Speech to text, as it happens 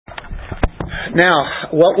Now,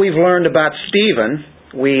 what we've learned about Stephen,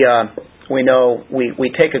 we know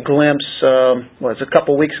we take a glimpse. Was a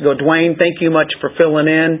couple weeks ago. Dwayne, thank you much for filling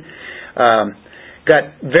in.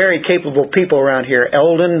 Got very capable people around here.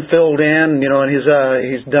 Eldon filled in, and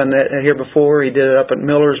he's done that here before. He did it up at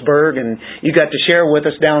Millersburg, and you got to share with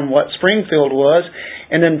us down what Springfield was.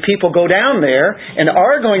 And then people go down there and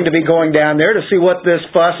are going to be going down there to see what this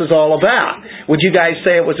fuss is all about. Would you guys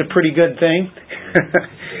say it was a pretty good thing?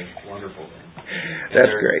 Wonderful thing.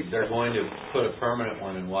 That's great. They're going to put a permanent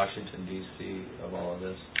one in Washington, D.C. of all of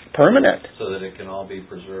this. Permanent? So that it can all be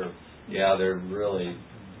preserved. Yeah, they're really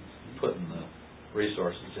putting the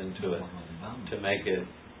resources into it to make it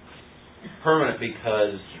permanent,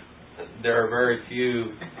 because there are very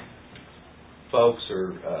few folks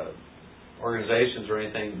or organizations or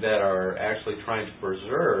anything that are actually trying to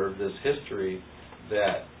preserve this history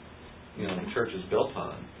that the church is built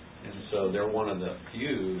on, and so they're one of the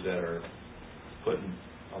few that are putting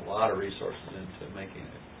a lot of resources into making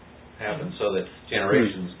it happen so that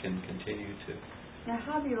generations can continue to. Now,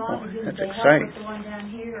 how long do they help with the one down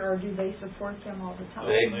here, or do they support them all the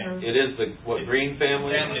time? It is the Green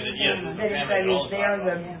family? They are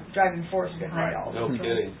the driving force behind all this. No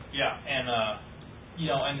kidding. Yeah, and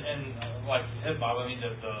like you said, Bob, I mean,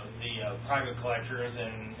 the private collectors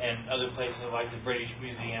and other places like the British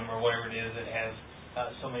Museum or whatever it is that has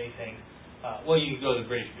so many things. Well, you can go to the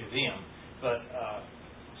British Museum, but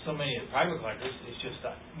so many of the private collectors, it's just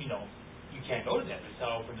you can't go to them. It's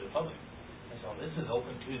not open to the public. And so this is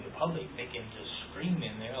open to the public. They can just scream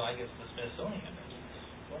in there like it's the Smithsonian.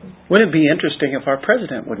 Wouldn't it be interesting if our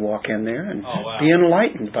president would walk in there and be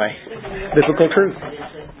enlightened by biblical truth?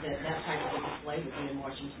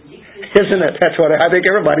 Isn't it? That's what I think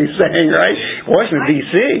everybody's saying, right? Washington,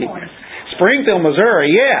 D.C. Springfield,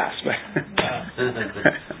 Missouri, yes.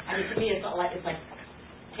 To me, it's like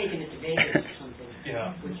taking it to Vegas or something.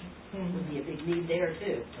 Yeah. Which would be a big need there,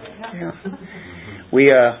 too. Yeah. We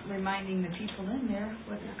reminding the people in there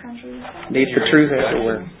what the country is. Need the truth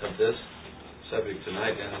everywhere. Of this subject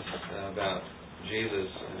tonight, Dennis, about Jesus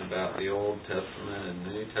and about the Old Testament and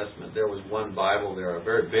the New Testament, there was one Bible there, a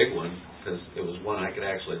very big one, because it was one I could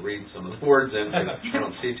actually read some of the words in. I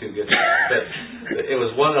don't see too good, but it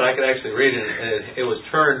was one that I could actually read, and it was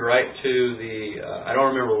turned right to the. I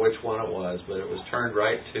don't remember which one it was, but it was turned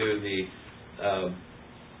right to the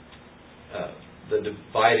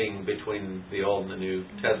dividing between the Old and the New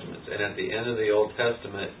Testaments. And at the end of the Old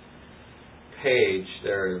Testament page,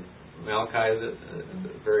 there, Malachi, at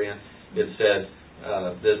the very end, it said,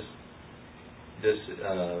 this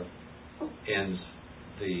ends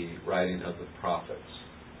the writing of the prophets,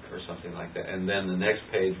 or something like that. And then the next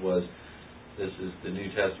page was, this is the New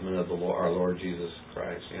Testament of our Lord Jesus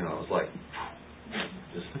Christ. It was like,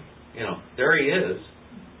 just, there he is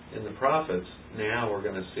in the prophets. Now we're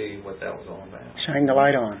going to see what that was all about. Shine the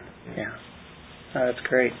light on. Yeah. That's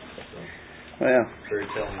great. Well, very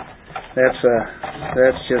telling. That's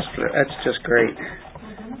just great.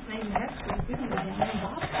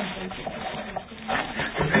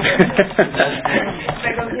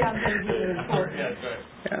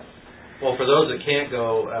 Well, for those that can't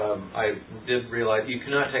go, I did realize you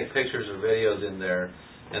cannot take pictures or videos in there,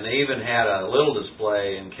 and they even had a little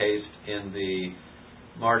display encased in the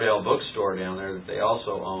Mardell bookstore down there that they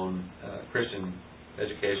also own, Christian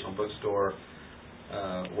educational bookstore,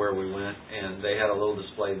 where we went, and they had a little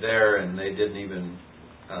display there, and they didn't even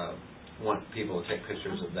want people to take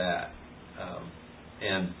pictures of that.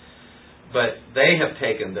 But they have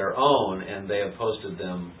taken their own, and they have posted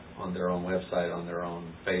them on their own website, on their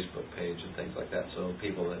own Facebook page, and things like that. So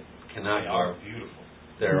people that cannot go, beautiful.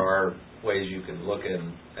 There are ways you can look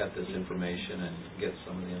at this information and get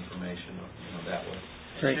some of the information that way.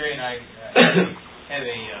 Great. Sherry and I have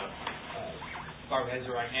a Barb has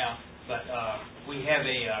it right now, but we have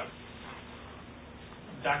a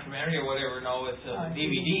documentary or whatever. No, it's a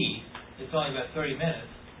DVD. It's only about 30 minutes,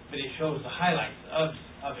 but it shows the highlights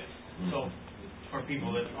of it. So for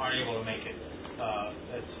people that aren't able to make it,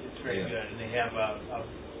 it's very good. And they have a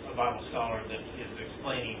Bible scholar that is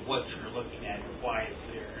explaining what you're looking at and why it's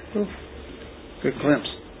there. Good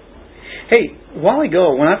glimpse. Hey, a while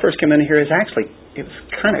ago, when I first came in here, it was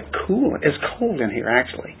kind of cool. It's cold in here,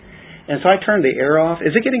 actually. And so I turned the air off.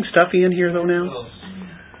 Is it getting stuffy in here, though, now?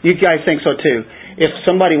 You guys think so, too. If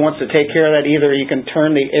somebody wants to take care of that, either you can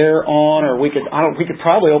turn the air on, or we could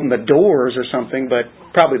probably open the doors or something, but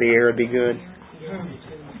probably the air would be good.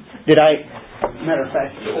 Matter of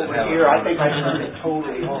fact, over here, I think I turned it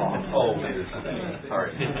totally off. Oh,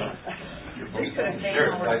 sorry.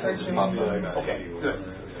 Sure. I can just pop the... Okay, good.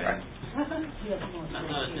 All right.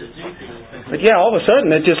 But yeah, all of a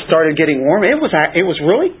sudden it just started getting warm. It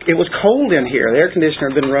was cold in here. The air conditioner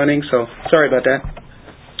had been running, so sorry about that.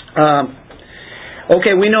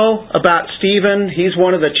 Okay, we know about Stephen. He's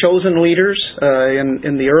one of the chosen leaders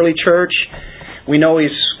in the early church. We know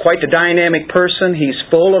he's quite the dynamic person. He's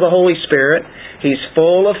full of the Holy Spirit. He's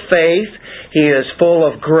full of faith. He is full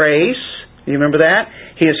of grace. You remember that?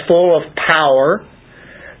 He is full of power.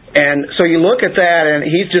 And so you look at that, and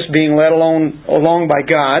he's just being led along by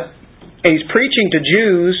God. And he's preaching to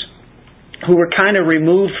Jews who were kind of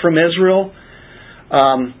removed from Israel.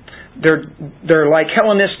 They're like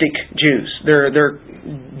Hellenistic Jews. They're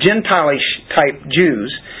Gentile-ish type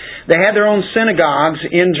Jews. They had their own synagogues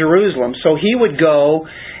in Jerusalem, so he would go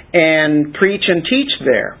and preach and teach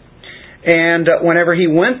there. And whenever he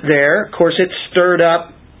went there, of course, it stirred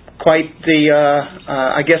up quite the,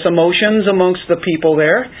 emotions amongst the people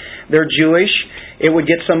there. They're Jewish. It would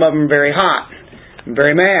get some of them very hot,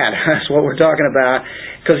 very mad. That's what we're talking about,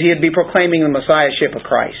 because he'd be proclaiming the Messiahship of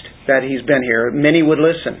Christ, that he's been here. Many would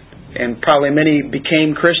listen, and probably many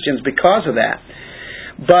became Christians because of that.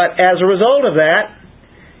 But as a result of that,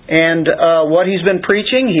 and what he's been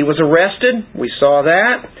preaching, he was arrested. We saw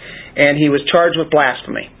that. And he was charged with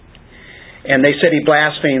blasphemy. And they said he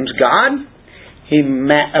blasphemes God. He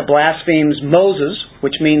blasphemes Moses,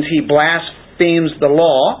 which means he blasphemes the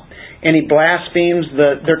law. And he blasphemes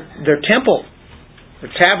their temple,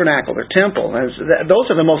 their tabernacle, their temple. Those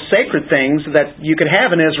are the most sacred things that you could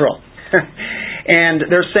have in Israel. And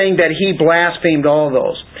they're saying that he blasphemed all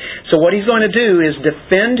those. So what he's going to do is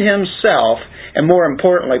defend himself, and more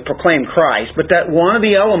importantly, proclaim Christ. But that one of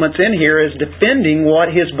the elements in here is defending what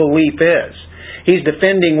his belief is. He's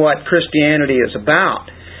defending what Christianity is about.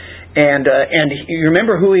 And you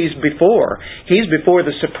remember who he's before. He's before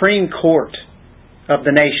the Supreme Court of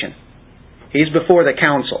the nation. He's before the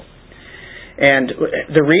council. And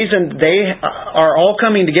the reason they are all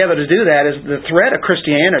coming together to do that is the threat of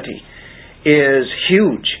Christianity is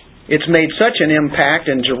huge. It's made such an impact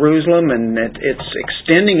in Jerusalem, and it's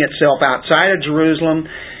extending itself outside of Jerusalem.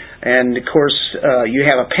 And, of course, you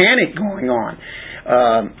have a panic going on.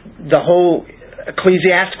 The whole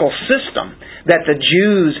ecclesiastical system that the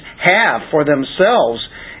Jews have for themselves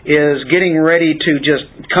is getting ready to just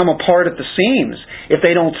come apart at the seams if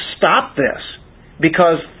they don't stop this,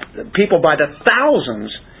 because people by the thousands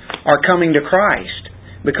are coming to Christ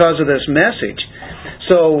because of this message.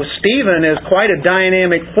 So Stephen is quite a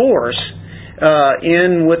dynamic force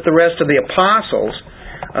in with the rest of the apostles.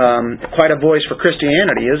 Quite a voice for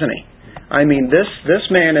Christianity, isn't he? I mean, this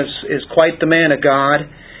man is quite the man of God.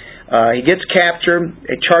 He gets captured.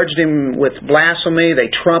 They charged him with blasphemy. They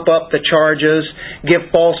trump up the charges,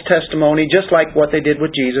 give false testimony, just like what they did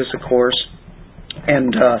with Jesus, of course.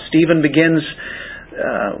 And Stephen begins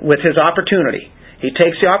with his opportunity. He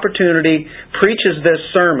takes the opportunity, preaches this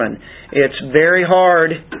sermon. It's very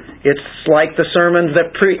hard. It's like the sermons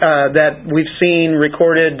that we've seen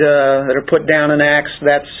recorded that are put down in Acts.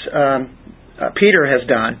 That's Peter has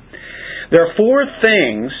done. There are 4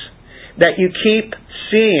 things that you keep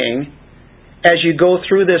seeing as you go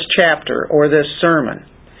through this chapter or this sermon.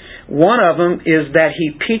 One of them is that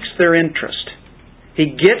he piques their interest.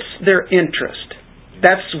 He gets their interest.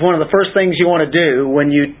 That's one of the first things you want to do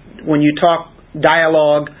when you talk,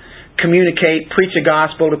 dialogue, communicate, preach the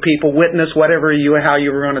gospel to people, witness, how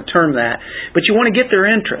you were going to term that. But you want to get their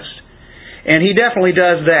interest. And he definitely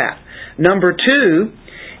does that. Number 2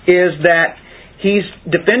 is that he's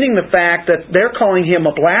defending the fact that they're calling him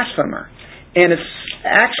a blasphemer. And it's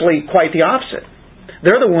actually quite the opposite.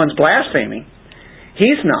 They're the ones blaspheming.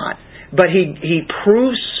 He's not. But he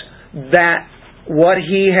proves that what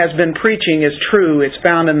he has been preaching is true. It's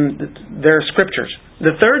found in their scriptures.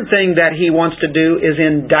 The third thing that he wants to do is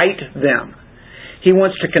indict them. He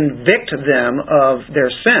wants to convict them of their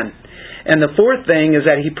sin. And the fourth thing is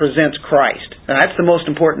that he presents Christ. Now, that's the most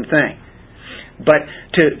important thing. But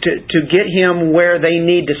to get him where they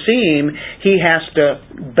need to see him, he has to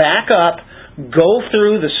back up, go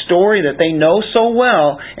through the story that they know so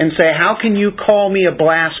well, and say, how can you call me a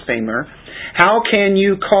blasphemer? How can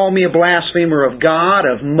you call me a blasphemer of God,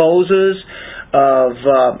 of Moses, of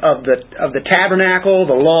the tabernacle,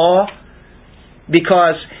 the law?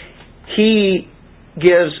 Because he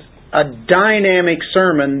gives a dynamic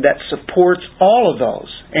sermon that supports all of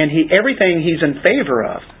those, and everything he's in favor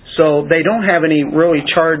of. So they don't have any really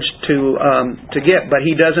charge to get, but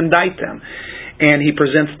he does indict them, and he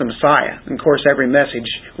presents the Messiah. And of course, every message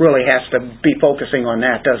really has to be focusing on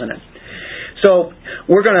that, doesn't it? So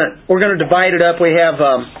we're gonna divide it up. We have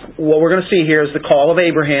what we're going to see here is the call of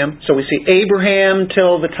Abraham. So we see Abraham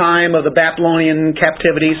till the time of the Babylonian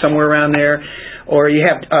captivity, somewhere around there. Or you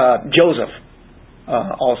have Joseph,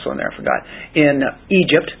 also in there, I forgot, in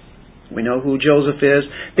Egypt. We know who Joseph is.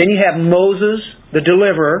 Then you have Moses, the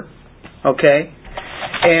deliverer. Okay,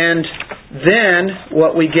 and then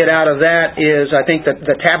what we get out of that is, I think,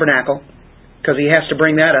 the tabernacle. Because he has to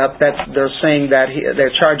bring that up. They're saying that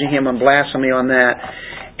they're charging him on blasphemy on that.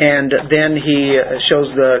 And then he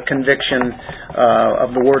shows the conviction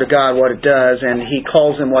of the Word of God, what it does, and he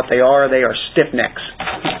calls them what they are. They are stiff-necks.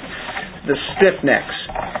 The stiff-necks.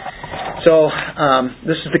 So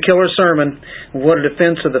this is the killer sermon. What a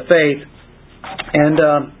defense of the faith. And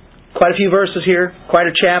quite a few verses here, quite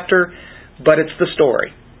a chapter, but it's the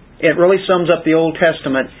story. It really sums up the Old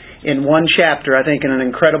Testament in one chapter, I think, in an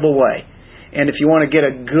incredible way. And if you want to get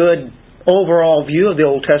a good overall view of the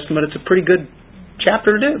Old Testament, it's a pretty good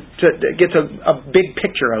chapter to do. It gets a big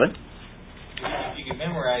picture of it. If you could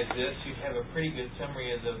memorize this, you'd have a pretty good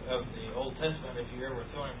summary of the Old Testament if you were ever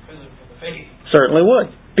thrown in prison for the faith. Certainly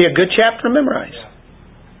would. Be a good chapter to memorize.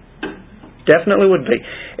 Yeah. Definitely would be.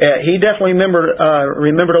 He definitely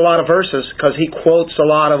remembered a lot of verses because he quotes a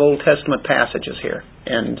lot of Old Testament passages here.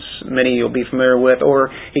 And many you'll be familiar with. Or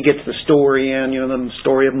he gets the story in, the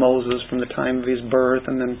story of Moses from the time of his birth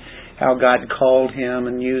and then how God called him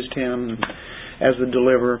and used him as the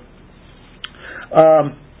deliverer.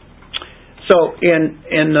 So in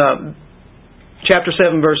chapter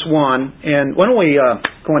 7, verse 1, and why don't we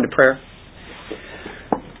go into prayer?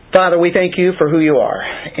 Father, we thank you for who you are.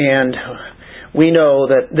 And we know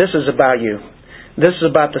that this is about you. This is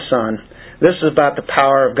about the Son. This is about the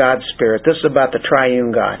power of God's Spirit. This is about the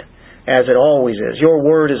triune God, as it always is. Your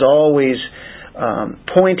Word is always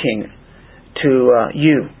pointing to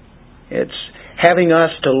you. It's having us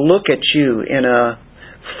to look at you in a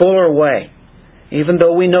fuller way. Even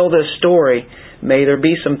though we know this story, may there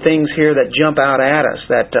be some things here that jump out at us,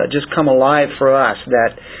 that just come alive for us,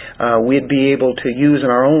 that we'd be able to use in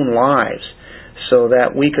our own lives, so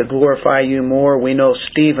that we could glorify you more. We know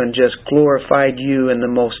Stephen just glorified you in the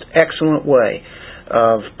most excellent way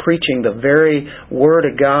of preaching the very Word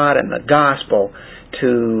of God and the gospel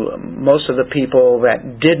to most of the people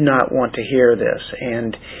that did not want to hear this.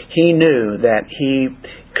 And he knew that he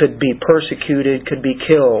could be persecuted, could be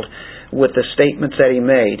killed with the statements that he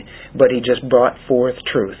made, but he just brought forth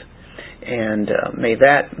truth. And may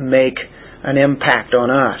that make an impact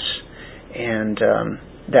on us, and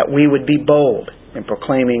that we would be bold in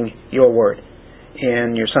proclaiming your word.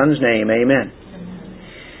 In your Son's name, amen.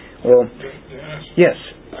 Well, yes.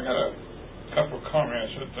 I got a couple of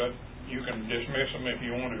comments that you can dismiss them if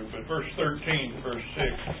you want to, but verse 13, verse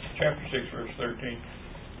 6, chapter 6, verse 13,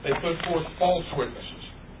 they put forth false witnesses.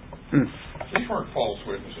 These weren't false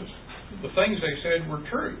witnesses. The things they said were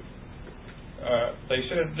true. They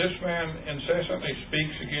said, this man incessantly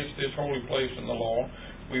speaks against this holy place in the law.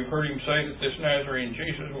 We've heard him say that this Nazarene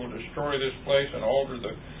Jesus will destroy this place and alter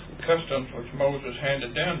the customs which Moses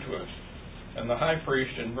handed down to us. And the high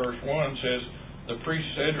priest in verse 1 says, the priest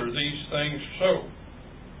said, are these things so?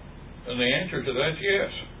 And the answer to that is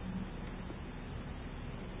yes.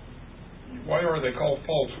 Why are they called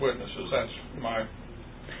false witnesses? That's my...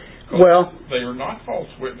 Well, they are not false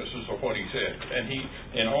witnesses of what he said. And he,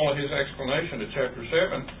 in all of his explanation of chapter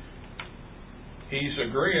 7, he's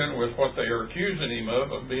agreeing with what they are accusing him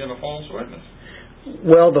of being a false witness.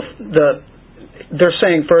 Well, they're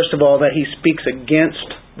saying, first of all, that he speaks against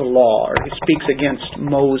the law, or he speaks against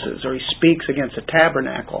Moses, or he speaks against the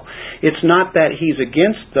tabernacle. It's not that he's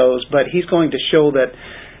against those, but he's going to show that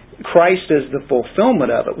Christ is the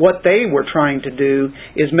fulfillment of it. What they were trying to do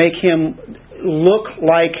is make him look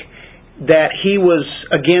like that he was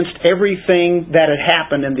against everything that had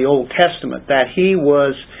happened in the Old Testament, that he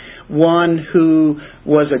was one who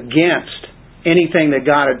was against anything that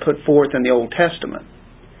God had put forth in the Old Testament.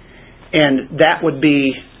 And that would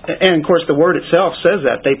be, and of course the Word itself says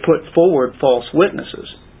that, they put forward false witnesses.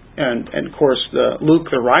 And of course Luke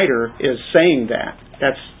the writer is saying that.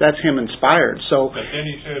 That's him inspired. So, but then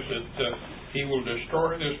he says that he will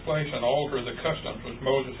destroy this place and alter the customs which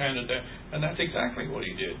Moses handed down. And that's exactly what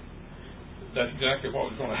he did. That's exactly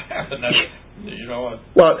what was going to happen.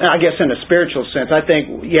 Well, I guess in a spiritual sense, I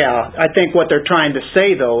think what they're trying to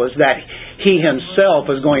say, though, is that he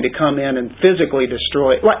himself is going to come in and physically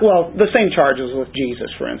destroy. Well, the same charges with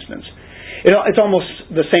Jesus, for instance. It's almost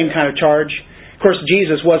the same kind of charge. Of course,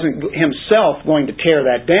 Jesus wasn't himself going to tear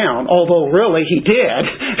that down, although really he did.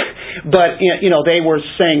 But they were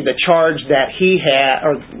saying the charge that he had,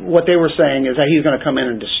 or what they were saying is that he's going to come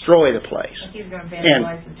in and destroy the place. He's going to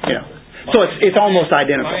vandalize the temple. So it's almost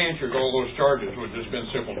identical. My answer to all those charges would have just been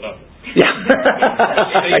simple nothing. Yeah.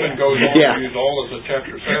 Stephen goes on Yeah. to use all of the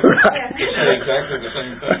chapter 7 Right. to say exactly the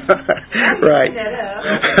same thing. Right.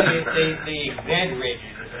 They exaggerated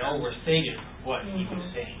and overstated what he was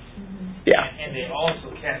saying. Yeah. And they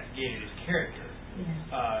also castigated his character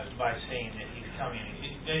by saying that he's coming.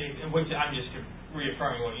 Which I'm just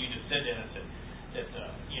reaffirming what you just said, Dennis, that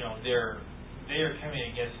they are coming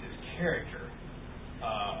against his character,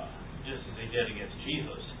 just as they did against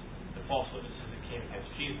Jesus. The false witnesses that came against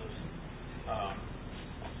Jesus.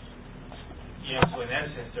 So in that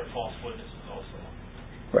sense, they're false witnesses also.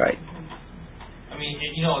 Right. I mean,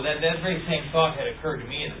 that very same thought had occurred to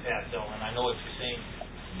me in the past, though, and I know what you're saying.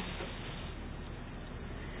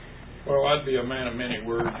 Well, I'd be a man of many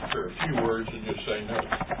words for a few words and just say no.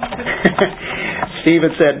 Stephen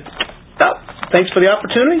said, thanks for the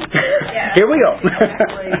opportunity. Yeah. Here we go.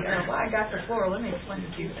 Exactly. I got the floor. Let me explain a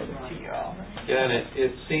few things to you all. Yeah, and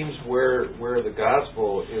it seems where the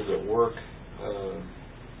gospel is at work,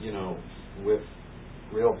 with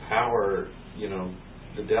real power,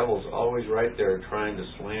 the devil's always right there trying to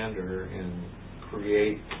slander and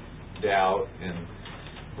create doubt and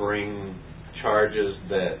bring charges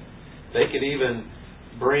that they could even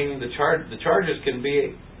bring the charges can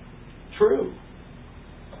be true,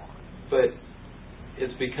 but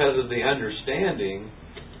it's because of the understanding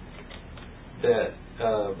that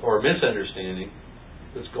or misunderstanding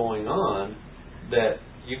that's going on that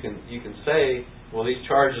you can say, well, these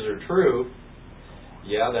charges are true.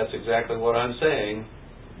 Yeah, that's exactly what I'm saying,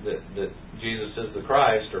 that Jesus is the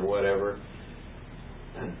Christ or whatever.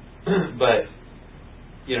 But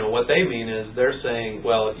what they mean is they're saying,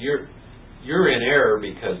 well, you're in error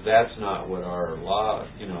because that's not what our law,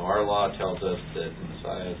 our law tells us that the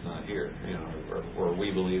Messiah is not here, or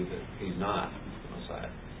we believe that he's not the Messiah.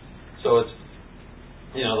 So it's,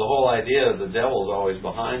 the whole idea, the devil is always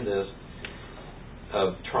behind this,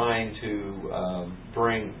 of trying to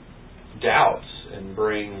bring doubts and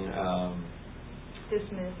bring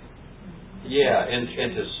Dismiss. Yeah,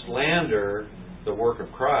 and to slander the work of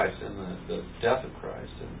Christ and the death of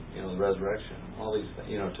Christ and the resurrection, all these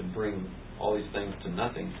to bring all these things to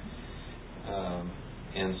nothing,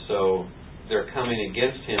 and so they're coming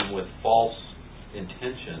against him with false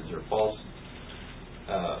intentions or false,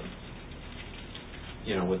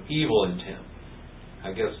 with evil intent.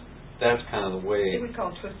 I guess that's kind of the way. We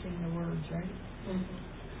call twisting the words, right? Mm-hmm.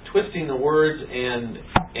 Twisting the words and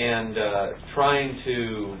trying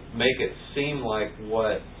to make it seem like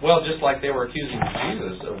just like they were accusing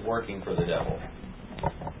Jesus of working for the devil.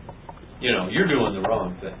 You're doing the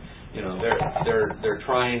wrong thing.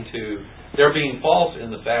 They're being false in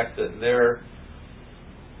the fact that they're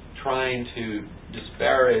trying to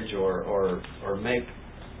disparage or make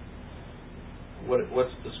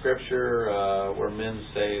what's the scripture where men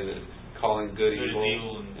say that calling good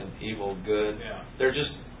evil and evil good. Yeah. They're just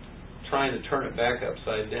trying to turn it back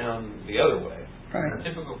upside down the other way. Right.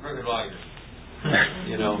 Typical crooked lawyers.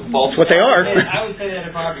 False. What they are. I would say that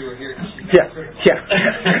if Audrey were here. Yeah.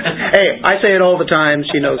 Hey, I say it all the time.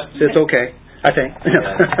 She knows it's okay, I think.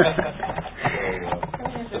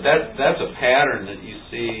 But that's a pattern that you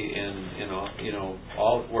see in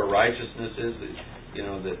all where righteousness is.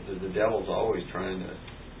 That the devil's always trying to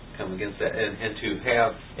come against that and to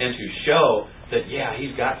show that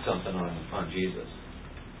he's got something on Jesus,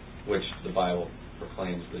 which the Bible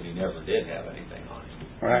proclaims that he never did have anything on him.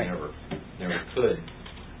 Right. He never could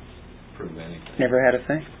prove anything. Never had a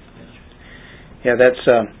thing. Yeah, that's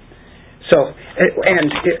so.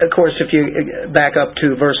 And of course, if you back up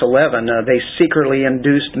to verse 11, they secretly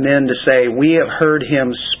induced men to say, "We have heard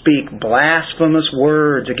him speak blasphemous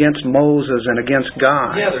words against Moses and against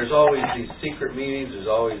God." Yeah, there's always these secret meetings. There's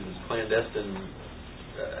always this clandestine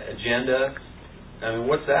agenda. I mean,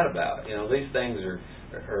 what's that about? These things are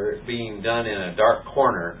being done in a dark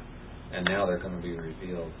corner, and now they're going to be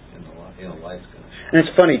revealed in the light. Light's going to shine. And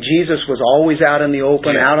it's funny, Jesus was always out in the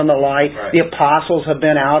open, out in the light. Right. The apostles have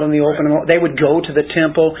been out in the open. Right. They would go to the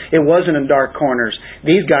temple. It wasn't in dark corners.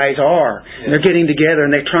 These guys are. Yeah. And they're getting together,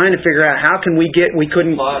 and they're trying to figure out how can we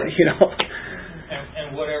couldn't.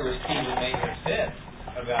 And whatever Stephen may have said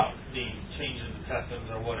about the changes of the customs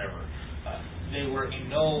or whatever, they were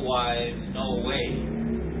in no way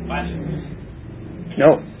blasphemous.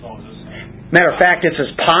 No. Matter of fact, it's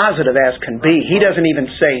as positive as can be. He doesn't even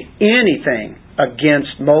say anything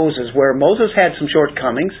against Moses, where Moses had some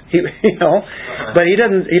shortcomings, but he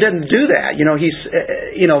doesn't do that.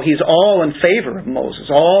 He's all in favor of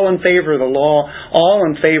Moses, all in favor of the law, all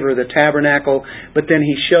in favor of the tabernacle. But then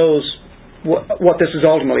he shows what this is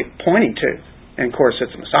ultimately pointing to, and of course,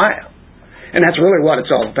 it's Messiah, and that's really what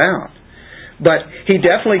it's all about. But he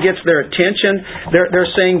definitely gets their attention.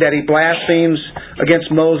 They're saying that he blasphemes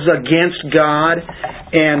against Moses, against God.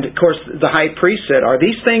 And, of course, the high priest said, are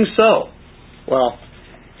these things so? Well,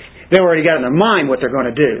 they already got in their mind what they're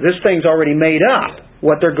going to do. This thing's already made up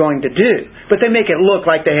what they're going to do. But they make it look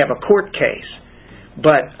like they have a court case.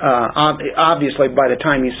 But obviously, by the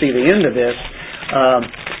time you see the end of this,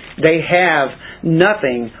 they have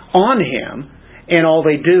nothing on him, and all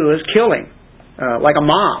they do is kill him, like a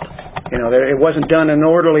mob. It wasn't done in an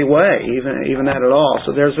orderly way, even that at all.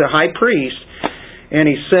 So there's the high priest, and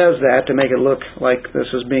he says that to make it look like this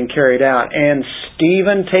is being carried out. And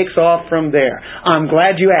Stephen takes off from there. I'm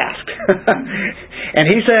glad you asked. And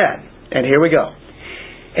he said, and here we go.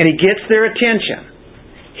 And he gets their attention.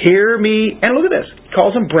 Hear me, and look at this. He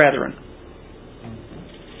calls them brethren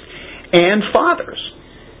and fathers.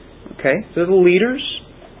 Okay, they're the leaders.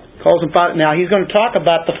 Calls them fathers. Now he's going to talk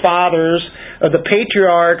about the fathers of the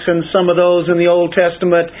patriarchs and some of those in the Old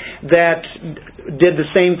Testament that did the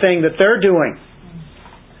same thing that they're doing.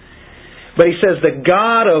 But he says, the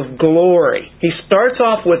God of glory. He starts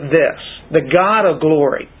off with this, the God of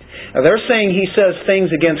glory. Now they're saying he says things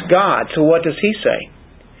against God, so what does he say?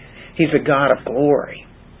 He's the God of glory.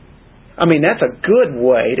 I mean, that's a good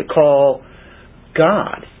way to call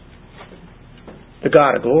God the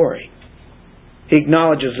God of glory. He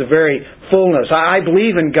acknowledges the very fullness. I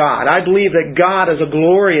believe in God. I believe that God is a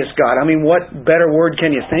glorious God. I mean, what better word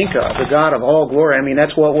can you think of? The God of all glory. I mean,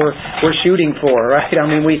 that's what we're shooting for, right? I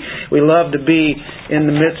mean, we love to be in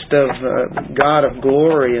the midst of God of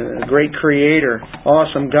glory, a great Creator,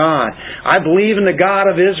 awesome God. I believe in the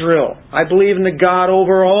God of Israel. I believe in the God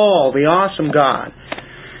over all, the awesome God.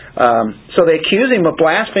 So they accuse him of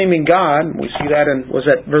blaspheming God. We see that in, was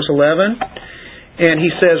that verse 11? And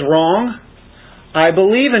he says, wrong. I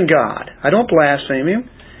believe in God. I don't blaspheme Him.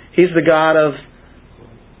 He's the God of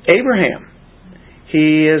Abraham.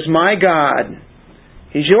 He is my God.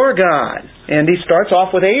 He's your God. And he starts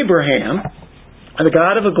off with Abraham. The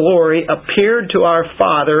God of glory appeared to our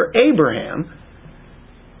father Abraham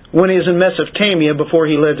when he was in Mesopotamia before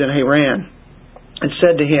he lived in Haran, and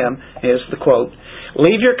said to him, here's the quote,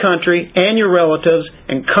 leave your country and your relatives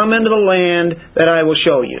and come into the land that I will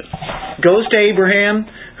show you. Goes to Abraham,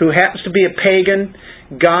 who happens to be a pagan.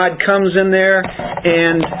 God comes in there,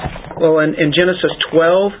 and well, in Genesis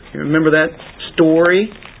 12, you remember that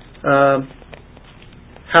story?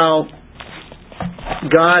 How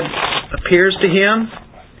God appears to him.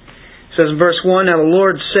 It says in verse 1, now the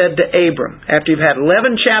Lord said to Abram, after you've had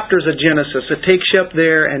 11 chapters of Genesis, it takes you up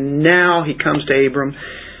there, and now he comes to Abram.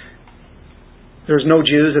 There's no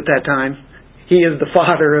Jews at that time. He is the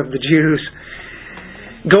father of the Jews.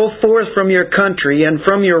 Go forth from your country and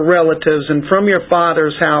from your relatives and from your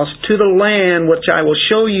father's house to the land which I will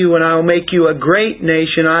show you, and I will make you a great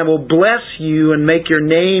nation. I will bless you and make your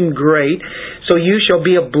name great. So you shall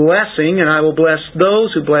be a blessing, and I will bless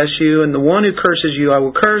those who bless you, and the one who curses you I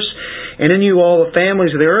will curse, and in you all the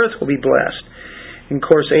families of the earth will be blessed. And of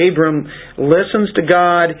course, Abram listens to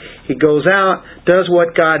God. He goes out, does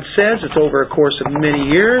what God says. It's over a course of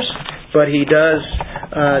many years, but he does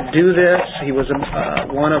do this. He was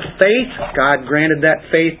one of faith. God granted that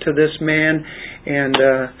faith to this man. And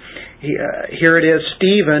here it is.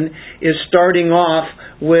 Stephen is starting off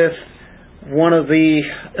with one of the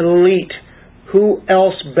elite. Who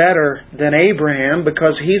else better than Abraham?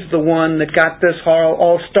 Because he's the one that got this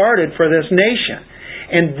all started for this nation.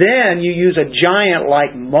 And then you use a giant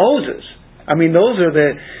like Moses. I mean, those are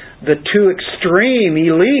the two extreme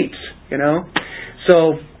elites, you know.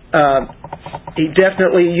 So he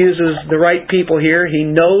definitely uses the right people here. He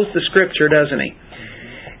knows the Scripture, doesn't he?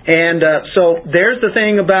 And so there's the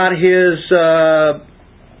thing about his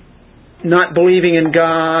not believing in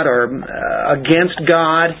God or against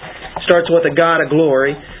God. Starts with the God of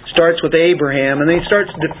glory. Starts with Abraham, and then he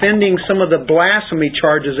starts defending some of the blasphemy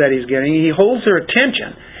charges that he's getting. He holds their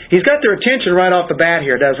attention. He's got their attention right off the bat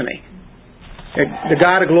here, doesn't he? The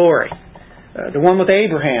God of glory. The one with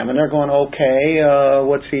Abraham, and they're going, okay,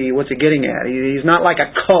 what's he getting at? He's not like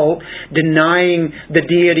a cult, denying the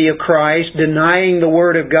deity of Christ, denying the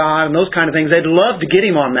Word of God, and those kind of things. They'd love to get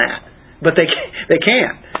him on that, but they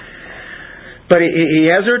can't. But he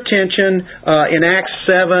has their attention. In Acts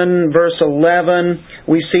 7, verse 11,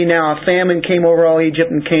 we see now a famine came over all Egypt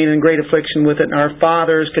and Canaan, great affliction with it, and our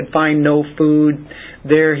fathers could find no food.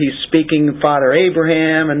 There he's speaking of Father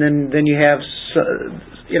Abraham, and then you have,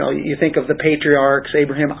 you think of the patriarchs,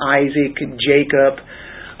 Abraham, Isaac, Jacob,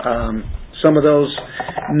 some of those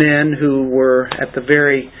men who were at the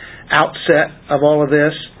very outset of all of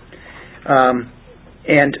this.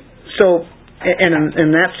 And so And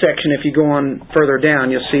in that section, if you go on further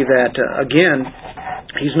down, you'll see that, again,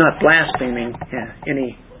 he's not blaspheming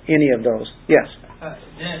any of those. Yes?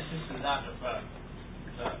 Dennis, this is not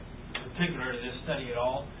particular to this study at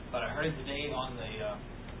all, but I heard it today on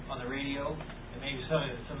the radio, and maybe some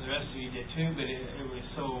of the rest of you did too, but it was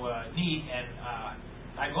so neat, and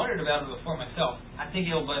I wondered about it before myself. I think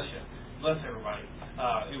it'll bless you. Bless everybody.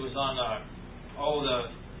 It was on,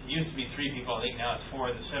 it used to be 3 people, I think now it's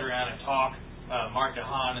 4, that sit around and talk. Mark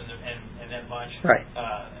DeHaan and that bunch. Right.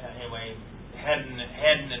 Anyway, Hedden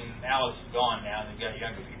and Alice are gone now. They've got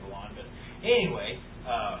younger people on. But anyway,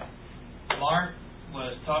 Mark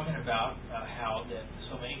was talking about how that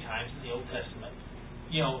so many times in the Old Testament,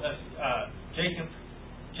 Jacob's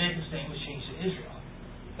name was changed to Israel,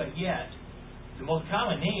 but yet the most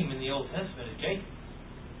common name in the Old Testament is Jacob,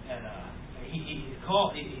 and he's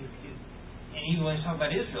called. And even when he's talking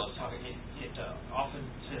about Israel, it often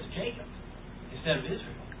says Jacob instead of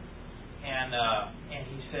Israel. And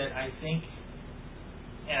he said, I think,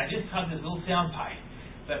 and I just caught this little soundbite,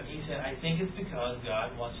 but he said, I think it's because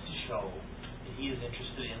God wants to show that He is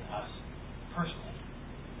interested in us personally.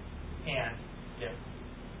 And that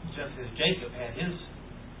just as Jacob had his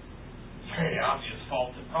very obvious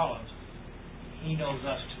faults and problems, He knows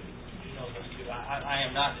us too. He knows us too. I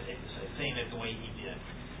am not saying it the way he did,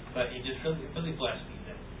 but it just really blessed me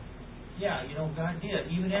that, God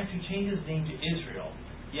did. Even after He changed His name to Israel,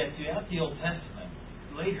 yet throughout the Old Testament,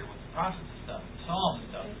 later with the prophets and stuff, the Psalms and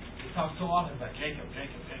stuff, He talked so often about Jacob.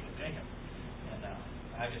 And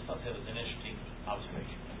I just thought that was an interesting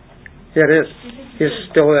observation. Yeah, it is. He's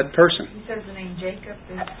still that person. He says the name Jacob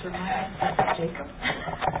is Jeremiah. Jacob.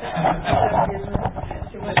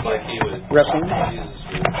 Just like He would wrestling. Jesus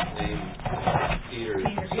would name Peter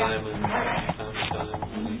Simon time to time.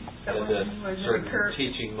 Had that certain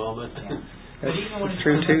teaching moment. But even when it's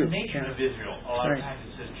true too. The nation of Israel, a lot of times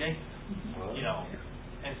it says Jacob.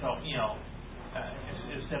 And so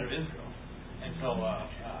instead of Israel. And so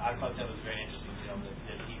I thought that was very interesting.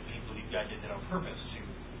 That he believed God did that on purpose to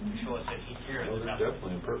show us that He cares about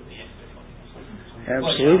definitely on purpose. the individual.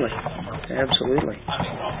 Absolutely. Absolutely. I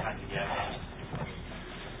mean, all kinds of guesses.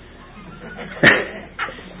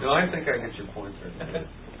 No, I think I get your point there.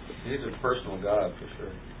 He's a personal God for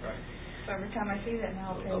sure. Right. So every time I see that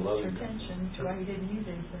now, I'll pay extra attention to why He didn't use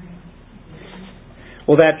Abraham.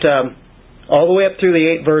 Well, that all the way up through the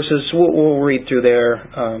 8 verses, we'll read through there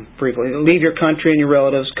briefly. Leave your country and your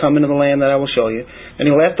relatives, come into the land that I will show you. And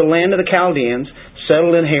he left the land of the Chaldeans,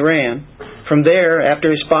 settled in Haran. From there,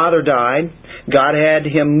 after his father died, God had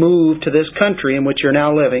him move to this country in which you're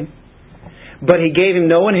now living. But He gave him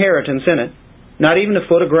no inheritance in it, not even a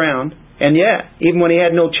foot of ground. And yet, even when he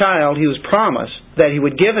had no child, he was promised that He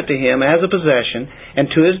would give it to him as a possession and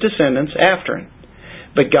to his descendants after him.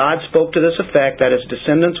 But God spoke to this effect, that his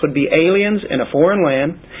descendants would be aliens in a foreign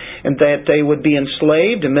land, and that they would be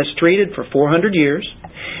enslaved and mistreated for 400 years.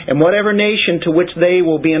 And whatever nation to which they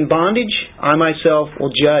will be in bondage, I myself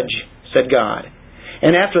will judge, said God.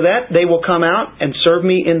 And after that, they will come out and serve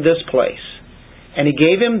me in this place. And He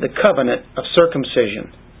gave him the covenant of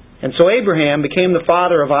circumcision. And so Abraham became the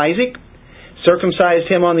father of Isaac,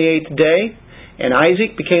 circumcised him on the 8th day, and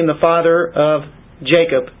Isaac became the father of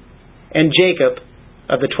Jacob, and Jacob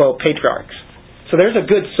of the 12 patriarchs. So there's a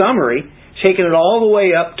good summary, taking it all the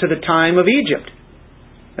way up to the time of Egypt.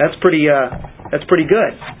 That's pretty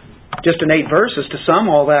good. Just in 8 verses to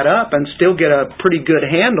sum all that up and still get a pretty good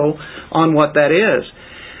handle on what that is.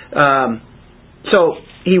 So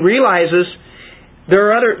he realizes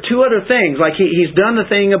there are two other things. Like he's done the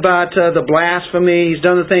thing about the blasphemy. He's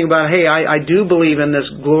done the thing about, hey, I do believe in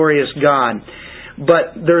this glorious God.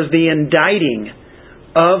 But there's the indicting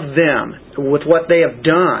of them with what they have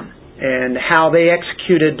done and how they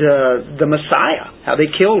executed the Messiah, how they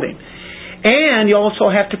killed Him. And you also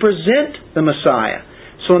have to present the Messiah.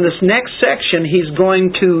 So in this next section, he's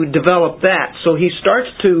going to develop that. So he starts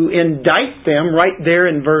to indict them right there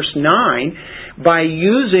in verse 9 by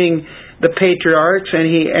using the patriarchs, and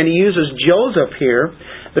he uses Joseph here.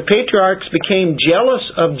 The patriarchs became jealous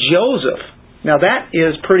of Joseph. Now that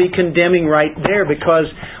is pretty condemning right there, because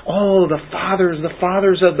the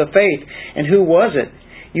fathers of the faith. And who was it?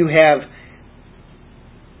 You have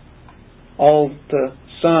all the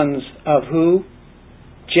sons of who?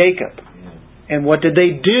 Jacob. And what did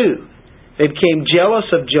they do? They became jealous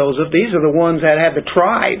of Joseph. These are the ones that had the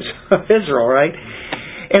tribes of Israel, right?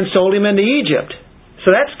 And sold him into Egypt.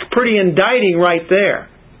 So that's pretty indicting right there.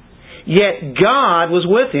 Yet God was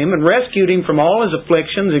with him and rescued him from all his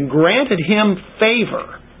afflictions and granted him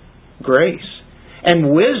favor, grace, and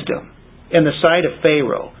wisdom in the sight of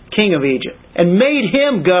Pharaoh, king of Egypt, and made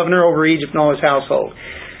him governor over Egypt and all his household.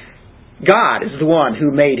 God is the one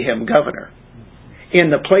who made him governor.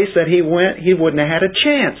 In the place that he went, he wouldn't have had a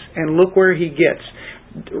chance. And look where he gets,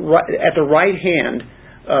 at the right hand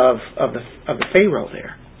of the Pharaoh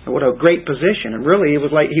there. What a great position. And really, it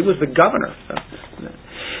was like he was the governor.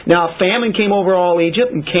 Now, a famine came over all Egypt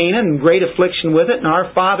and Canaan, and great affliction with it, and our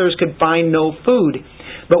fathers could find no food.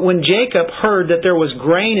 But when Jacob heard that there was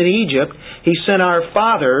grain in Egypt, he sent our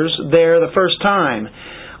fathers there the first time.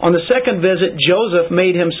 On the second visit, Joseph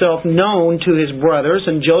made himself known to his brothers,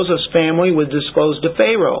 and Joseph's family was disclosed to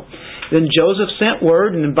Pharaoh. Then Joseph sent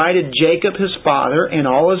word and invited Jacob, his father, and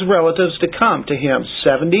all his relatives to come to him,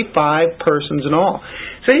 75 persons in all.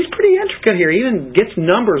 So he's pretty intricate here. He even gets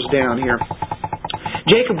numbers down here.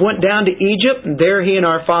 Jacob went down to Egypt, and there he and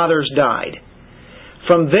our fathers died.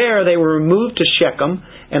 From there they were removed to Shechem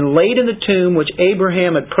and laid in the tomb which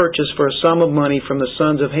Abraham had purchased for a sum of money from the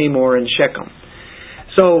sons of Hamor in Shechem.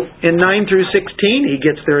 So in 9 through 16 he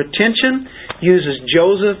gets their attention, uses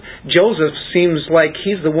Joseph. Joseph seems like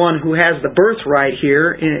he's the one who has the birthright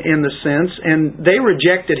here in the sense, and they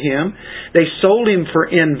rejected him. They sold him for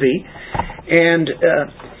envy, and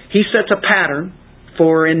he sets a pattern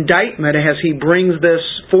for indictment as he brings this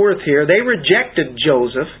forth here. They rejected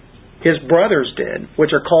Joseph, his brothers did,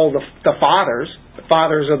 which are called the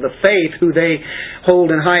fathers of the faith, who they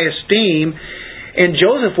hold in high esteem. And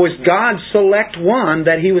Joseph was God's select one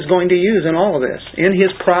that he was going to use in all of this, in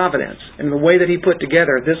his providence, in the way that he put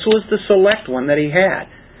together. This was the select one that he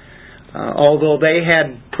had. Although they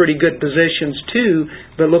had pretty good positions too,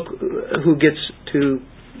 but look who gets to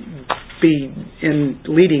be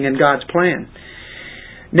leading in God's plan.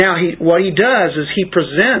 Now, what he does is he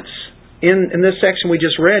presents, in this section we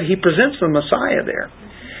just read, he presents the Messiah there.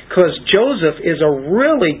 Because Joseph is a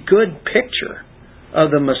really good picture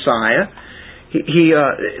of the Messiah.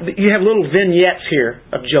 You have little vignettes here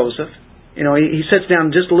of Joseph. You know, he sets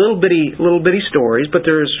down just little bitty stories, but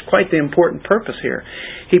there's quite the important purpose here.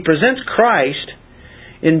 He presents Christ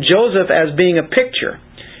in Joseph as being a picture.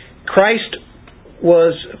 Christ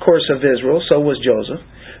was, of course, of Israel, so was Joseph.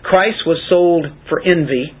 Christ was sold for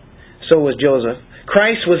envy, so was Joseph.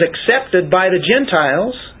 Christ was accepted by the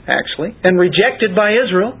Gentiles, actually, and rejected by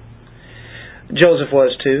Israel. Joseph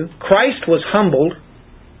was too. Christ was humbled,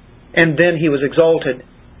 and then he was exalted.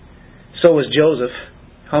 So was Joseph,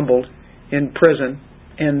 humbled in prison,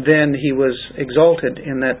 and then he was exalted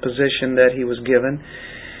in that position that he was given.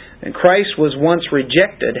 And Christ was once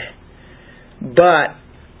rejected, but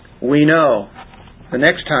we know the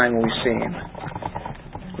next time we see him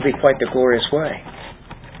will be quite the glorious way.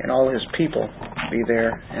 And all his people be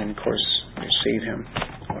there and, of course, receive him.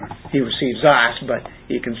 Or he receives us, but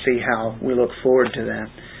you can see how we look forward to that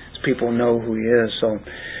as people know who he is. So,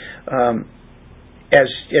 as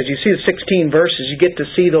you see the 16 verses, you get to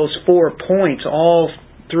see those 4 points all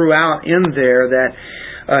throughout in there that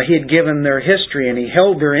he had given their history, and he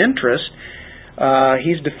held their interest.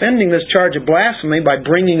 He's defending this charge of blasphemy by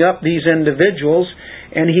bringing up these individuals,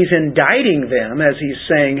 and he's indicting them as he's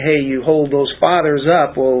saying, hey, you hold those fathers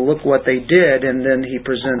up, well, look what they did, and then he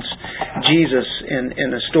presents Jesus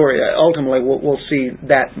in a story. Ultimately, we'll see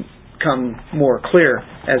that come more clear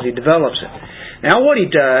as he develops it. Now what he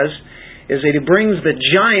does is that he brings the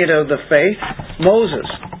giant of the faith, Moses,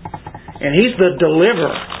 and he's the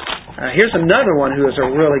deliverer. Here's another one who is a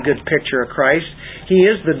really good picture of Christ. He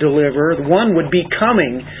is the deliverer. The one would be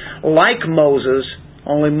coming like Moses,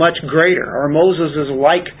 only much greater. Or Moses is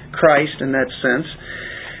like Christ in that sense.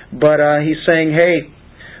 But he's saying, hey,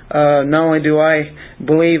 not only do I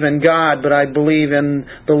believe in God, but I believe in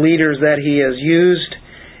the leaders that he has used.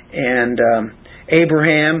 And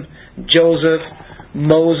Abraham, Joseph,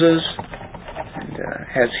 Moses. And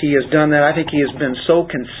as he has done that, I think he has been so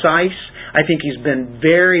concise. I think he's been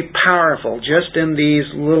very powerful just in these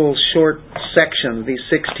little short sections, these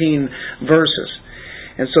 16 verses.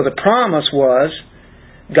 And so the promise was,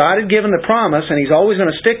 God had given the promise, and he's always going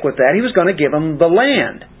to stick with that. He was going to give them the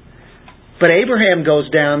land. But Abraham goes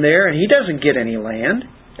down there, and he doesn't get any land.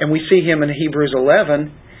 And we see him in Hebrews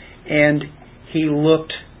 11, and he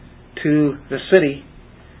looked to the city.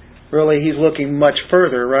 Really, he's looking much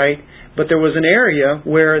further, right? But there was an area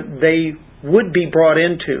where they would be brought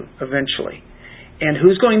into eventually. And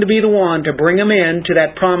who's going to be the one to bring them into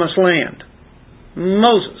that promised land?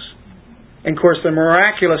 Moses. And of course the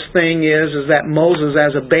miraculous thing is that Moses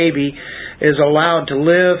as a baby is allowed to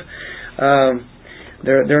live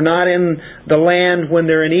They're not in the land when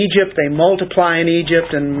they're in Egypt. They multiply in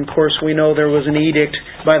Egypt, and of course we know there was an edict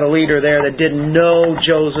by the leader there that didn't know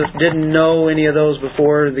Joseph, didn't know any of those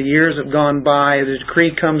before. The years have gone by. The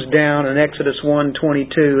decree comes down in Exodus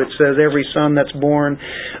 1:22. It says, "Every son that's born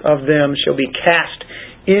of them shall be cast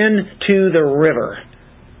into the river."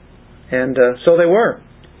 And so they were.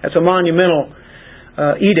 That's a monumental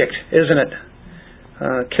edict, isn't it?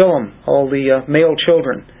 Kill them, all the male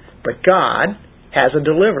children. But God has a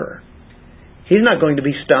deliverer. He's not going to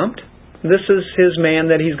be stumped. This is His man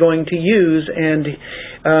that He's going to use, and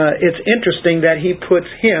it's interesting that He puts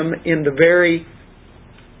him in the very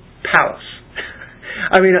palace.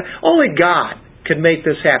 I mean, only God could make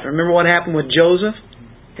this happen. Remember what happened with Joseph?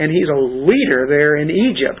 And he's a leader there in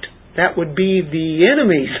Egypt. That would be the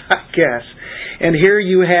enemies, I guess. And here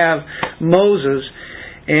you have Moses,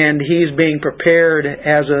 and he's being prepared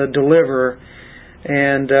as a deliverer.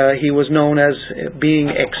 And he was known as being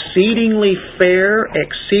exceedingly fair,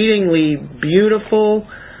 exceedingly beautiful,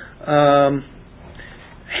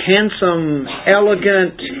 handsome,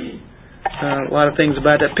 elegant, a lot of things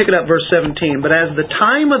about that. Pick it up, verse 17. "But as the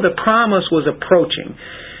time of the promise was approaching,"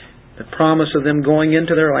 the promise of them going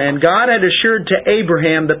into their land, "God had assured to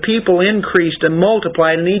Abraham the people increased and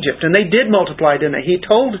multiplied in Egypt." And they did multiply, didn't they? He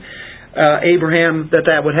told Abraham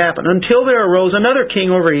that would happen. "Until there arose another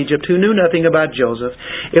king over Egypt who knew nothing about Joseph.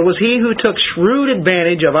 It was he who took shrewd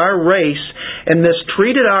advantage of our race and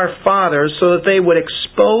mistreated our fathers so that they would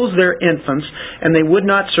expose their infants and they would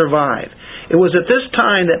not survive. It was at this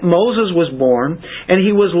time that Moses was born, and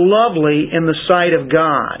he was lovely in the sight of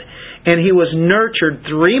God. And he was nurtured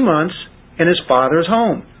 3 months in his father's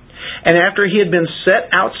home. And after he had been set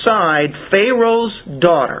outside, Pharaoh's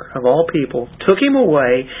daughter, of all people, took him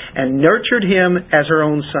away and nurtured him as her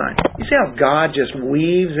own son." You see how God just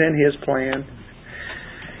weaves in His plan?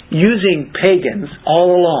 Using pagans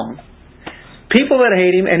all along. People that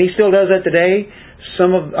hate Him, and He still does that today.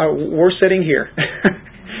 We're sitting here.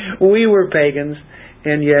 We were pagans,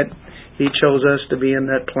 and yet He chose us to be in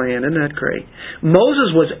that plan. Isn't that great?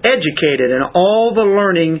 Moses was educated in all the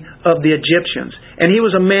learning of the Egyptians, and he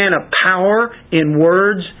was a man of power in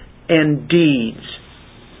words and deeds.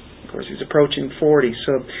 Of course, he's approaching 40,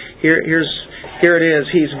 so here it is.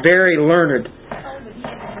 He's very learned.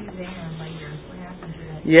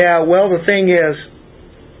 Yeah, well, the thing is,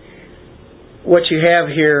 what you have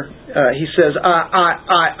here, he says,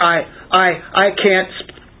 I can't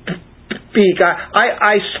speak.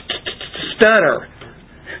 I stutter.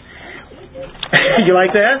 You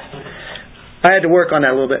like that? I had to work on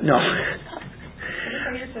that a little bit. No.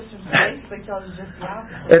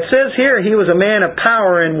 It says here he was a man of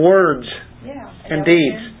power in words and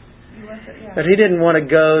deeds. But he didn't want to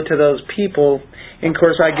go to those people. And of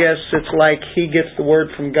course, I guess it's like he gets the word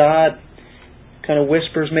from God, kind of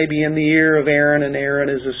whispers maybe in the ear of Aaron, and Aaron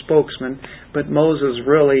is a spokesman. But Moses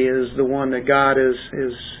really is the one that God is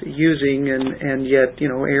using, and yet,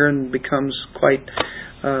 Aaron becomes quite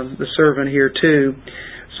the servant here too.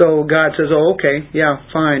 So God says, "Oh, okay, yeah,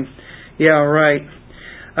 fine, yeah, all right."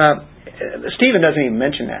 Stephen doesn't even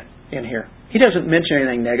mention that in here. He doesn't mention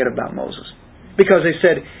anything negative about Moses, because they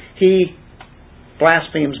said he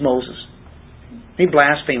blasphemes Moses. He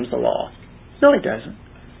blasphemes the law. No, he doesn't.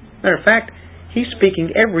 Matter of fact, he's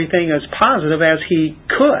speaking everything as positive as he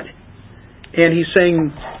could. And he's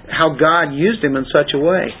saying how God used him in such a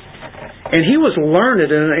way. And he was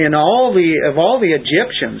learned in all the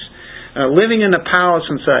Egyptians, living in the palace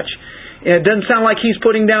and such. And it doesn't sound like he's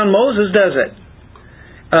putting down Moses, does it?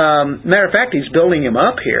 Matter of fact, he's building him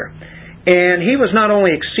up here. And he was not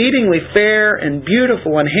only exceedingly fair and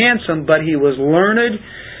beautiful and handsome, but he was learned.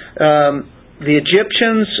 The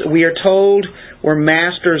Egyptians, we are told, were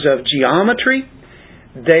masters of geometry.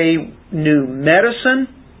 They knew medicine.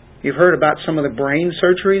 You've heard about some of the brain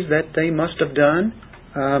surgeries that they must have done.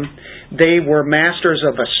 They were masters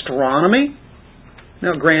of astronomy.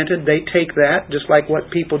 Now, granted, they take that, just like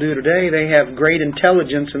what people do today. They have great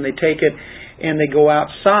intelligence, and they take it and they go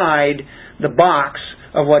outside the box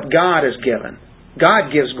of what God has given.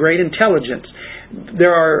 God gives great intelligence.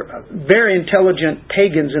 There are very intelligent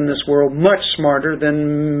pagans in this world, much smarter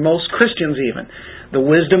than most Christians even. The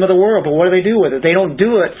wisdom of the world, but what do they do with it? They don't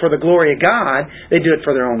do it for the glory of God, they do it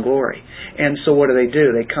for their own glory. And so what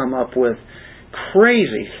do? They come up with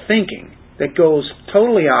crazy thinking that goes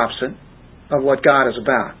totally opposite of what God is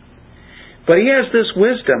about. But he has this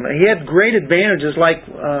wisdom. He had great advantages like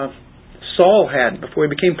Saul had before he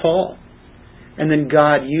became Paul. And then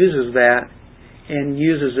God uses that and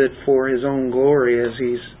uses it for His own glory as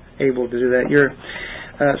He's able to do that.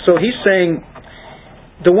 So he's saying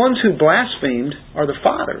the ones who blasphemed are the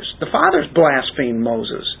fathers. The fathers blasphemed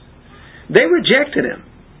Moses. They rejected him.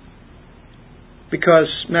 Because,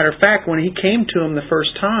 matter of fact, when he came to them the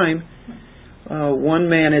first time, one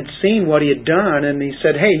man had seen what he had done, and he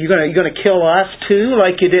said, "Hey, you're going to kill us too,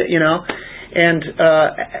 like you did, you know?" And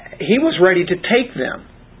he was ready to take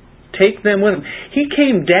them with him. He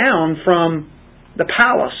came down from the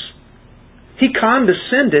palace. He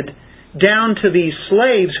condescended down to these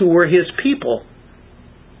slaves who were his people.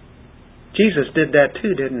 Jesus did that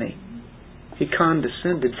too, didn't he? He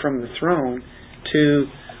condescended from the throne to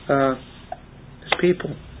his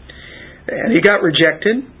people. And he got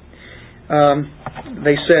rejected.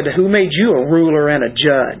 They said, "Who made you a ruler and a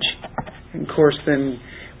judge?" And of course, then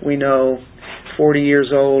we know 40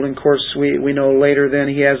 years old. And of course, we know later then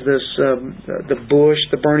he has this,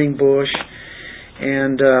 the burning bush.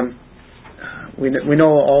 And we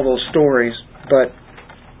know all those stories. But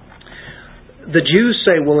the Jews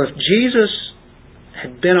say, well, if Jesus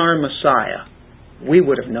had been our Messiah, we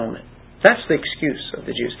would have known it. That's the excuse of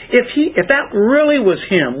the Jews. If that really was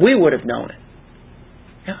Him, we would have known it.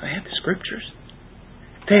 Yeah, they had the Scriptures.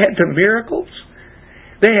 They had the miracles.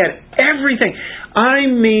 They had everything. I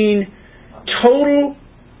mean, total,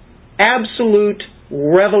 absolute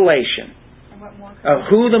revelation of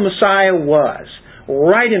who the Messiah was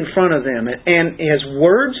right in front of them, and His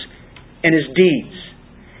words and His deeds.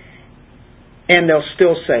 And they'll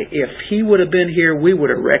still say, if He would have been here, we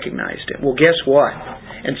would have recognized Him. Well, guess what?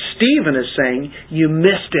 And Stephen is saying, you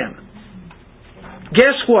missed Him.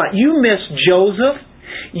 Guess what? You missed Joseph.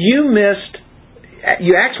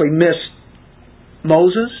 You actually missed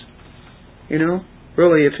Moses. You know,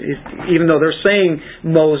 really, even though they're saying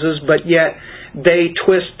Moses, but yet they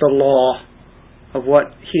twist the law of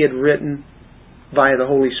what he had written via the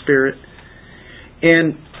Holy Spirit.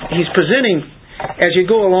 And he's presenting, as you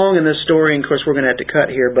go along in this story, and of course we're going to have to cut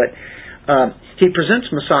here, but he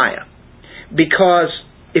presents Messiah. Because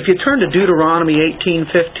if you turn to Deuteronomy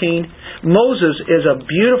 18:15, Moses is a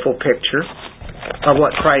beautiful picture of what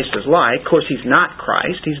Christ is like. Of course, He's not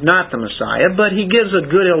Christ. He's not the Messiah, but he gives a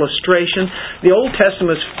good illustration. The Old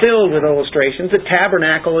Testament is filled with illustrations. The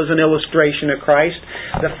tabernacle is an illustration of Christ.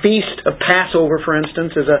 The Feast of Passover, for instance,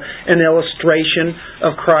 is an illustration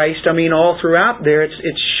of Christ. I mean, all throughout there,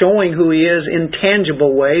 it's showing who He is in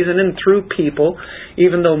tangible ways and in through people.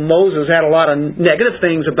 Even though Moses had a lot of negative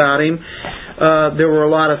things about him, there were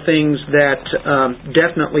a lot of things that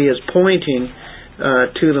definitely is pointing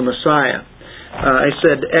to the Messiah. I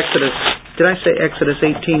said Exodus. Did I say Exodus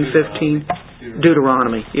 18:15?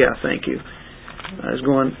 Deuteronomy. Yeah, thank you. I was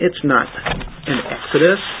going, it's not in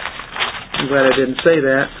Exodus. I'm glad I didn't say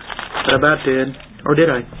that, but I about did. Or did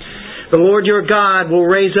I? The Lord your God will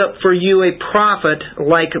raise up for you a prophet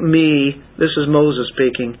like me. This is Moses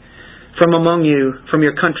speaking. From among you, from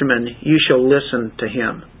your countrymen, you shall listen to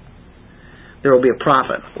him. There will be a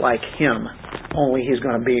prophet like him. Only he's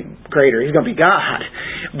going to be greater. He's going to be God.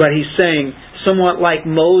 But he's saying, somewhat like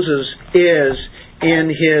Moses is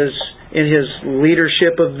in his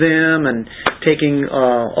leadership of them and taking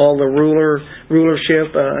all the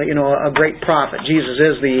rulership, a great prophet. Jesus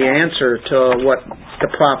is the answer to what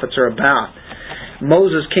the prophets are about.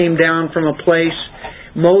 Moses came down from a place.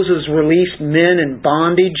 Moses released men in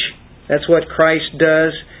bondage. That's what Christ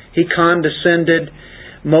does. He condescended.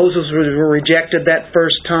 Moses was rejected that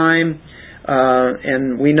first time,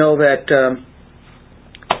 and we know that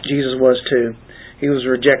Jesus was too. He was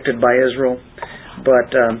rejected by Israel,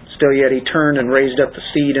 but still yet He turned and raised up the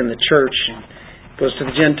seed in the church. It was to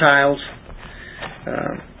the Gentiles.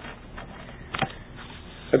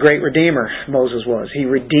 A great redeemer, Moses was. He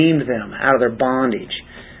redeemed them out of their bondage.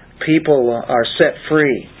 People are set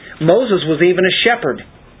free. Moses was even a shepherd.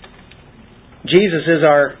 Jesus is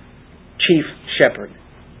our chief shepherd,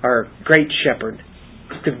 our great shepherd,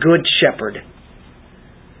 the good shepherd.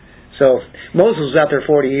 So Moses was out there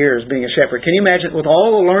 40 years being a shepherd. Can you imagine with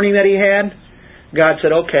all the learning that he had? God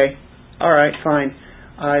said, "Okay, all right, fine.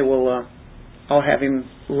 I'll have him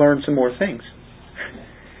learn some more things."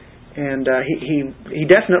 And he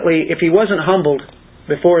definitely, if he wasn't humbled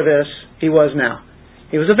before this, he was now.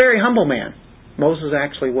 He was a very humble man. Moses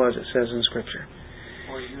actually was. It says in Scripture.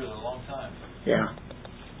 40 years is a long time. Yeah.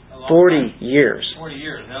 40 time. years. 40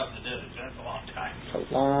 years out in the desert. That's a long time. It's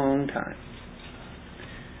a long time.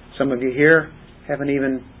 Some of you here haven't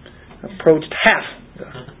even approached half the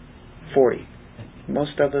 40.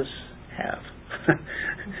 Most of us have.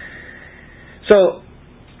 So,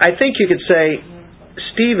 I think you could say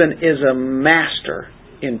Stephen is a master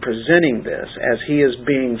in presenting this as he is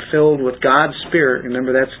being filled with God's Spirit.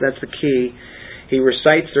 Remember, that's the key. He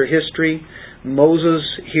recites their history, Moses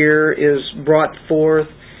here is brought forth,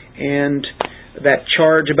 and that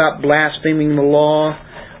charge about blaspheming the law.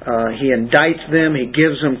 He indicts them. He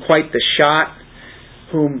gives them quite the shot,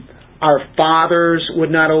 whom our fathers would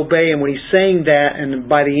not obey. And when he's saying that, and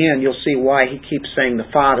by the end you'll see why he keeps saying the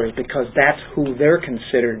fathers, because that's who they're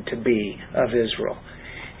considered to be of Israel.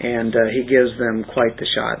 And he gives them quite the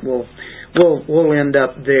shot. We'll end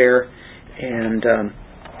up there and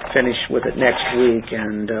finish with it next week.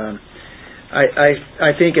 And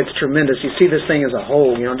I think it's tremendous. You see this thing as a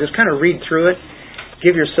whole. Just kind of read through it.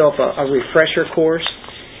 Give yourself a refresher course,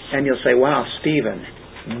 and you'll say, wow, Stephen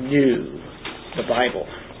knew the Bible.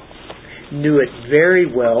 Knew it very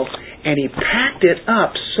well, and he packed it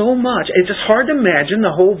up so much. It's just hard to imagine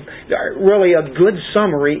really a good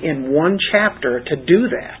summary in one chapter to do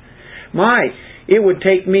that. It would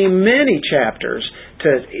take me many chapters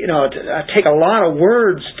to take a lot of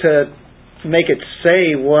words to make it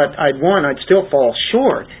say what I'd want. I'd still fall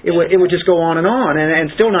short. It would just go on and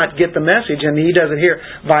still not get the message, and he does it here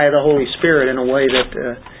via the Holy Spirit in a way that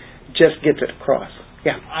just gets it across.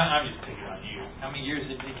 Yeah. I'm just picking on you. How many years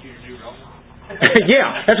did it take you to do Romans?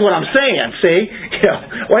 Yeah, that's what I'm saying. See,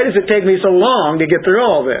 why does it take me so long to get through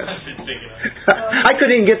all this? I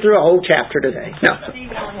couldn't even get through a whole chapter today. No.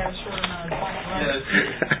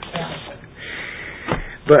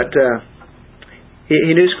 But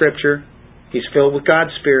he knew Scripture. He's filled with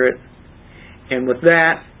God's Spirit, and with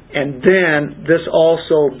that, and then this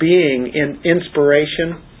also being in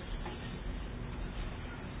inspiration.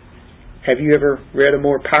 Have you ever read a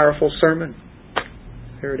more powerful sermon?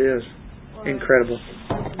 There it is. Incredible.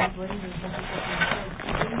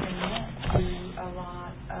 A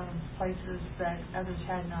lot of places that others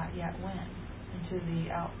had not yet went, into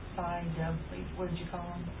the outside of, what did you call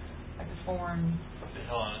them? Like the foreign,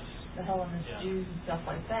 the Hellenist Jews and stuff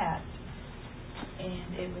like that.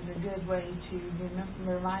 And it was a good way to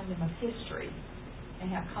remind them of history, and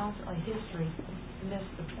how constantly history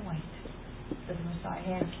missed the point that the Messiah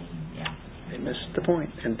had came. Yeah. They missed the point.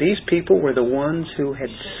 And these people were the ones who had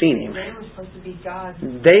seen Him. They were supposed to be God.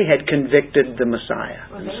 They had convicted the Messiah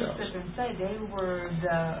themselves. They were supposed to say they were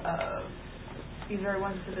these very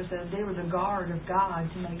ones that said they were the guard of God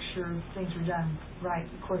to make sure things were done right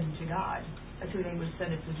according to God. That's who they would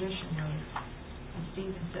set a position with. And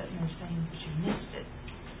Stephen's sitting there saying, but you missed it.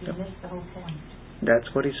 You missed the whole point. That's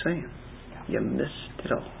what he's saying. Yeah. You missed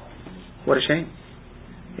it all. What a shame.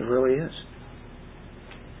 It really is.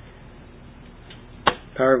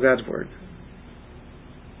 Power of God's Word.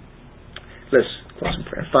 Let's close in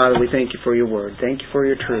prayer. Father, we thank you for your Word. Thank you for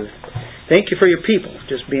your truth. Thank you for your people,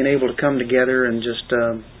 just being able to come together and just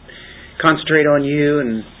concentrate on you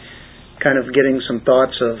and kind of getting some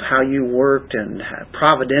thoughts of how you worked and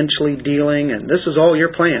providentially dealing. And this is all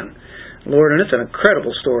your plan, Lord, and it's an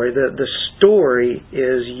incredible story. The story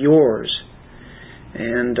is yours.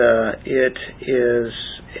 And it is,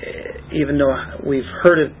 even though we've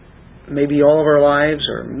heard it maybe all of our lives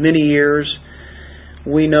or many years,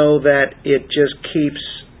 we know that it just keeps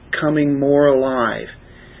coming more alive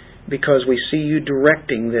because we see you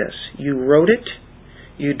directing this. You wrote it,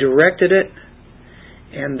 you directed it,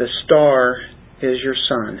 and the star is your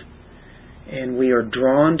Son. And we are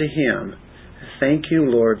drawn to Him. Thank you,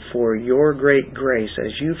 Lord, for your great grace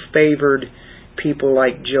as you favored people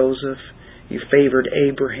like Joseph, you favored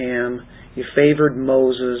Abraham, you favored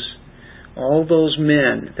Moses, all those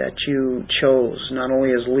men that you chose, not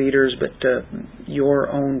only as leaders, but your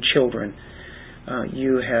own children.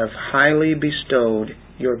 You have highly bestowed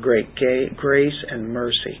your great grace and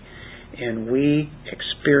mercy. And we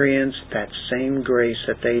experience that same grace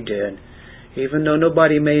that they did. Even though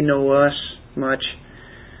nobody may know us much,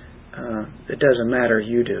 it doesn't matter,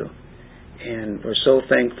 you do. And we're so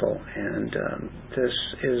thankful. And this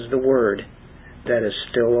is the Word that is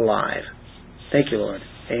still alive. Thank you, Lord.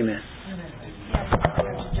 Amen.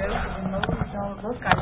 Joseph and Moses, all those guys